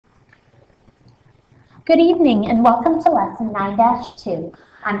Good evening and welcome to Lesson 9-2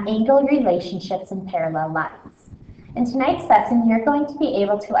 on angle relationships and parallel lines. In tonight's lesson, you're going to be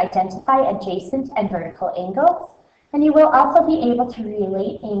able to identify adjacent and vertical angles, and you will also be able to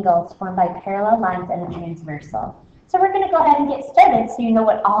relate angles formed by parallel lines and a transversal. So we're going to go ahead and get started so you know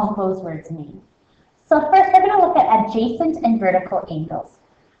what all of those words mean. So first, we're going to look at adjacent and vertical angles.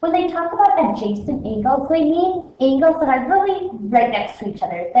 When they talk about adjacent angles, they mean angles that are really right next to each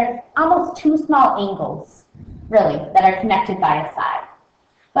other. They're almost two small angles, really, that are connected by a side.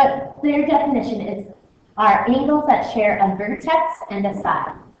 But their definition are angles that share a vertex and a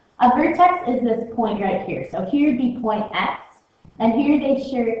side. A vertex is this point right here. So here would be point X, and here they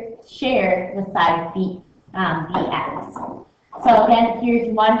share the side BX. So again,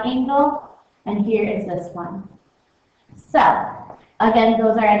 here's one angle, and here is this one. So again,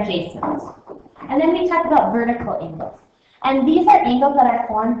 those are adjacent. And then we talk about vertical angles. And these are angles that are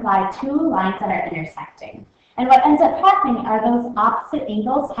formed by two lines that are intersecting. And what ends up happening are those opposite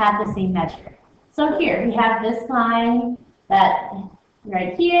angles have the same measure. So here, we have this line that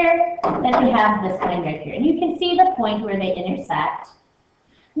right here, then we have this line right here. And you can see the point where they intersect.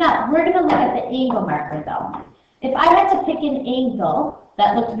 Now, we're going to look at the angle marker, though. If I had to pick an angle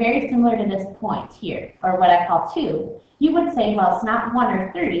that looked very similar to this point here, or what I call 2, you would say, well, it's not 1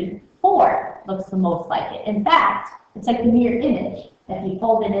 or 3, 4 looks the most like it. In fact, it's like the mirror image. If you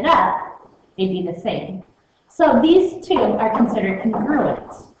folded it up, it'd be the same. So these two are considered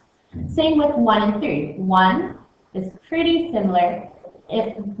congruent. Same with 1 and 3. 1 is pretty similar,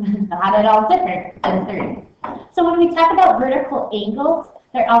 if not at all different, than 3. So when we talk about vertical angles,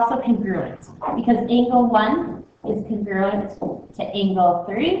 they're also congruent, because angle 1 is congruent to angle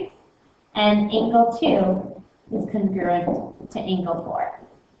 3, and angle 2 is congruent to angle 4.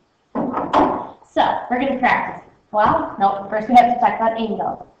 So we're going to practice. Well, no, first we have to talk about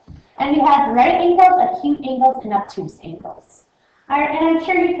angles. And we have right angles, acute angles, and obtuse angles. All right, and I'm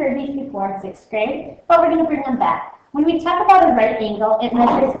sure you've heard these before in 6th grade, but we're going to bring them back. When we talk about a right angle, it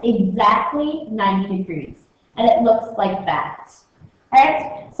measures exactly 90 degrees, and it looks like that. All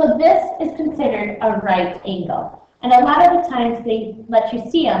right, so this is considered a right angle. And a lot of the times they let you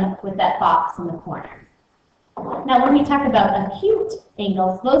see them with that box in the corner. Now, when we talk about acute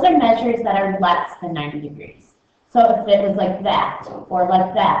angles, those are measures that are less than 90 degrees. So if it was like that,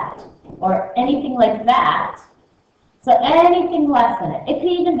 or anything like that, so anything less than it, it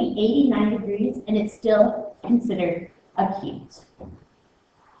could even be 89 degrees, and it's still considered acute.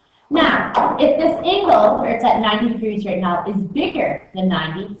 Now, if this angle, where it's at 90 degrees right now, is bigger than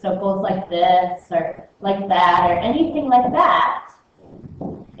 90, so it goes like this, or like that, or anything like that,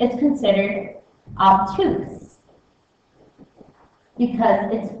 it's considered obtuse, because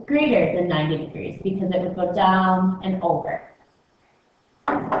it's greater than 90 degrees, because it would go down and over.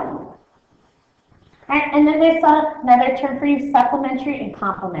 And then there's another term for you, supplementary and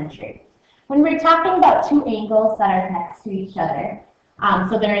complementary. When we're talking about two angles that are next to each other,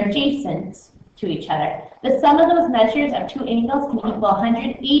 so they're adjacent to each other, the sum of those measures of two angles can equal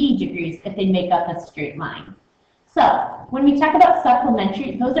 180 degrees if they make up a straight line. So when we talk about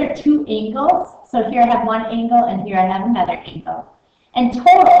supplementary, those are two angles. So here I have one angle and here I have another angle. And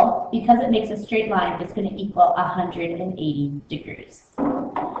total, because it makes a straight line, it's going to equal 180 degrees.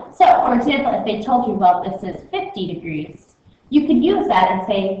 So, for example, if they told you, well, this is 50 degrees, you could use that and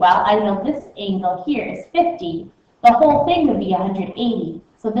say, well, I know this angle here is 50. The whole thing would be 180.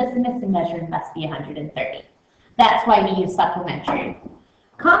 So this missing measure must be 130. That's why we use supplementary.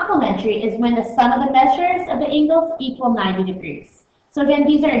 Complementary is when the sum of the measures of the angles equal 90 degrees. So again,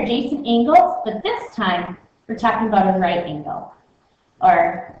 these are adjacent angles, but this time we're talking about a right angle.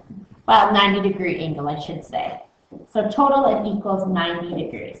 Or, well, 90-degree angle, I should say. So total, it equals 90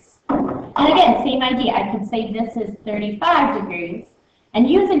 degrees. And again, same idea. I could say this is 35 degrees. And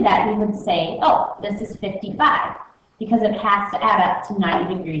using that, we would say, oh, this is 55. Because it has to add up to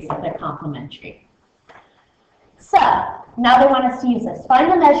 90 degrees if they're complementary. So, now they want us to use this.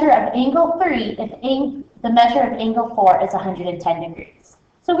 Find the measure of angle 3 if the measure of angle 4 is 110 degrees.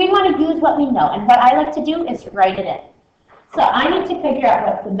 So we want to use what we know. And what I like to do is write it in. So I need to figure out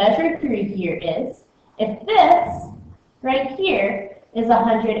what the measure of 3 here is if this right here is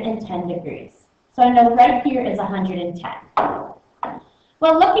 110 degrees. So I know right here is 110.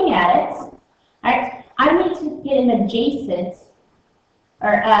 Well, looking at it, all right, I need to get an adjacent,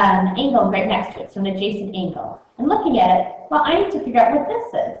 or an angle right next to it, so an adjacent angle. And looking at it, well, I need to figure out what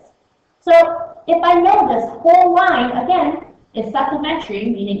this is. So if I know this whole line, again, is supplementary,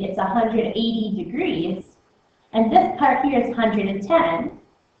 meaning it's 180 degrees, and this part here is 110,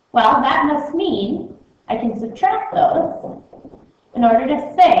 well, that must mean I can subtract those in order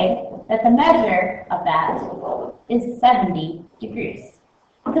to say that the measure of that is 70 degrees.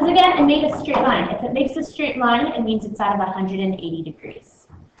 Because again, it made a straight line. If it makes a straight line, it means it's out of 180 degrees.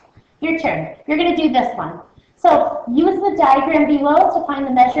 Your turn. You're going to do this one. So use the diagram below to find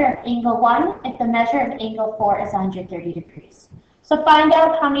the measure of angle 1 if the measure of angle 4 is 130 degrees. So find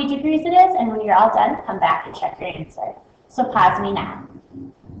out how many degrees it is, and when you're all done, come back and check your answer. So pause me now.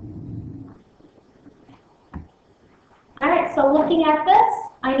 All right, so looking at this,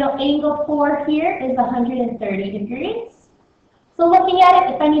 I know angle 4 here is 130 degrees. So looking at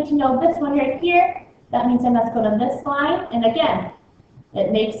it, if I need to know this one right here, that means I must go to this line. And again,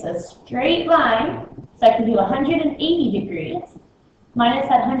 it makes a straight line. So I can do 180 degrees minus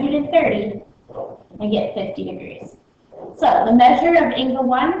that 130 and get 50 degrees. So the measure of angle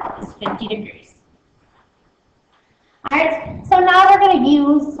 1 is 50 degrees. All right, so now we're going to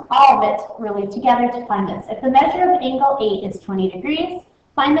use all of it really together to find this. If the measure of angle 8 is 20 degrees,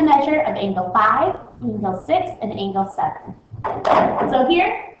 find the measure of angle 5, angle 6, and angle 7. So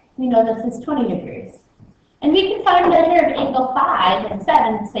here, we know this is 20 degrees. And we can find the measure of angle 5 and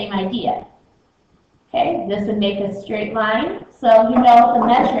 7, same idea. Okay, this would make a straight line. So you know the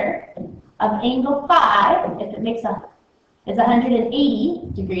measure of angle 5, if it makes a, is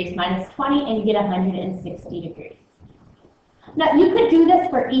 180 degrees minus 20, and you get 160 degrees. Now, you could do this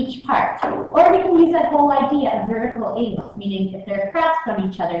for each part, or we can use that whole idea of vertical angles, meaning if they're across from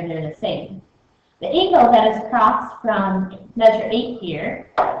each other, they're the same. The angle that is across from measure 8 here,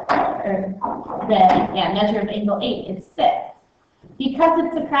 or measure of angle 8 is 6. Because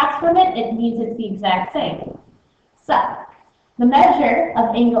it's across from it, it means it's the exact same. So, the measure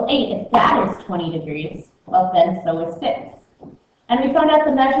of angle 8, if that is 20 degrees, well then so is 6. And we found out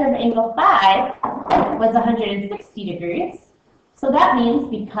the measure of angle 5 was 160 degrees. So that means,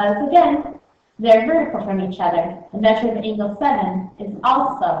 because again, they're vertical from each other, the measure of angle 7 is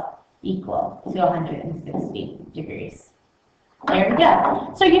also equal to 160 degrees. There we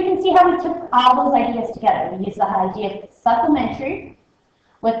go. So you can see how we took all those ideas together. We used the idea of supplementary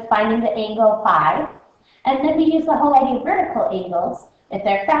with finding the angle 5, and then we use the whole idea of vertical angles. If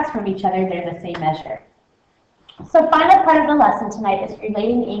they're across from each other, they're the same measure. So final part of the lesson tonight is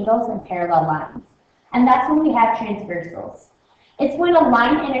relating angles and parallel lines. And that's when we have transversals. It's when a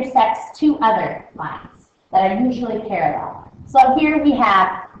line intersects two other lines that are usually parallel. So here we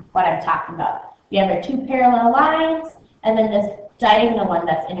have what I'm talking about. We have our two parallel lines, and then this diagonal one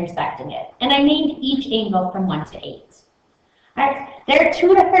that's intersecting it. And I named each angle from 1 to 8. All right, there are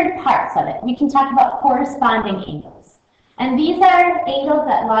two different parts of it. We can talk about corresponding angles. And these are angles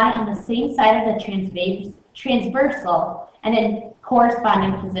that lie on the same side of the transversal and in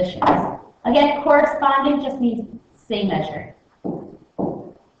corresponding positions. Again, corresponding just means same measure.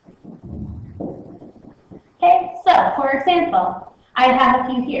 Okay, so for example, I have a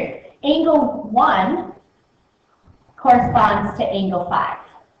few here. Angle 1 corresponds to angle 5.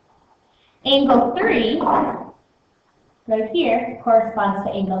 Angle 3, right here, corresponds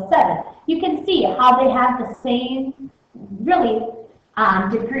to angle 7. You can see how they have the same, really,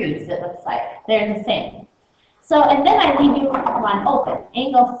 degrees, it looks like. They're the same. So, and then I leave you one open.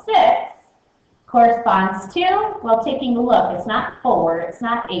 Angle 6 corresponds to, well, taking a look, it's not 4, it's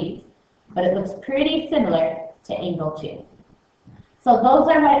not 8, but it looks pretty similar to angle 2. So those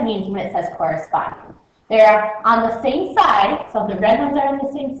are what it means when it says corresponding. They're on the same side, so the red ones are on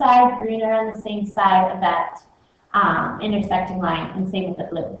the same side, green are on the same side of that intersecting line, and same with the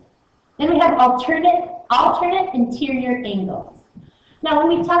blue. Then we have alternate interior angles. Now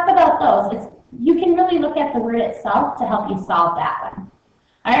when we talk about those, you can really look at the word itself to help you solve that one.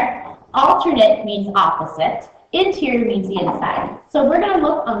 All right? Alternate means opposite. Interior means the inside. So we're going to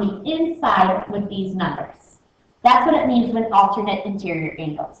look on the inside with these numbers. That's what it means with alternate interior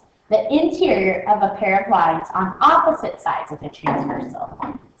angles. The interior of a pair of lines on opposite sides of the transversal.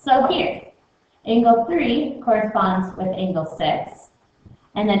 So here, angle 3 corresponds with angle 6.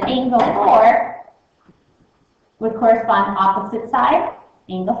 And then angle 4 would correspond opposite side,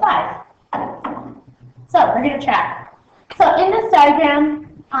 angle 5. So we're going to track. So in this diagram,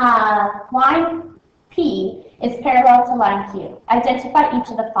 line P is parallel to line Q. Identify each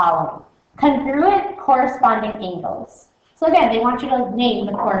of the following. Congruent corresponding angles. So again, they want you to name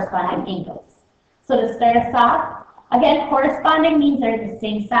the corresponding angles. So to start us off, again, corresponding means they're the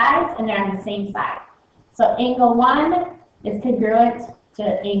same sides and they're on the same side. So angle 1 is congruent to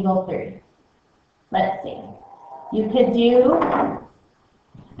angle 3. Let's see. You could do,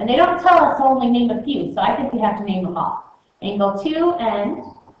 and they don't tell us to only name a few, so I think we have to name them all. Angle 2 and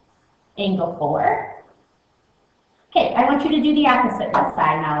angle 4. Okay, I want you to do the opposite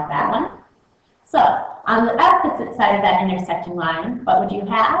side now of that one. So, on the opposite side of that intersecting line, what would you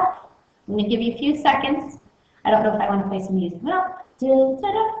have? I'm going to give you a few seconds. I don't know if I want to play some music. Well,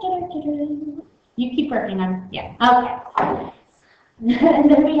 you keep working on, yeah, okay. And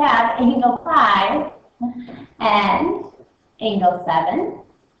then we have angle 5 and angle 7.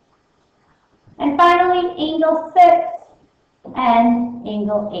 And finally, angle 6 and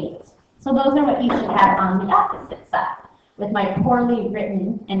angle 8. So those are what you should have on the opposite side with my poorly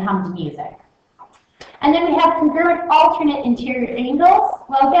written and hummed music. And then we have congruent alternate interior angles.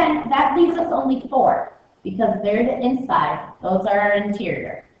 Well, again, that leaves us only 4 because they're the inside. Those are our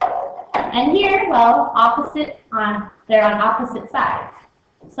interior. And here, well, they're on opposite sides.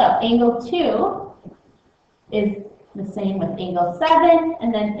 So angle 2 is the same with angle 7,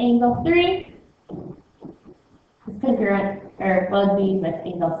 and then angle 3 is congruent, or would be with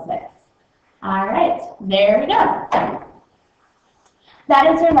angle 6. All right, there we go. That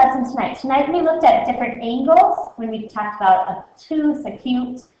is our lesson tonight. Tonight we looked at different angles when we talked about obtuse,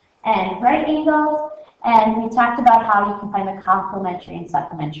 acute, and right angles, and we talked about how you can find the complementary and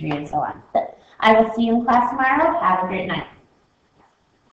supplementary and so on. I will see you in class tomorrow. Have a great night.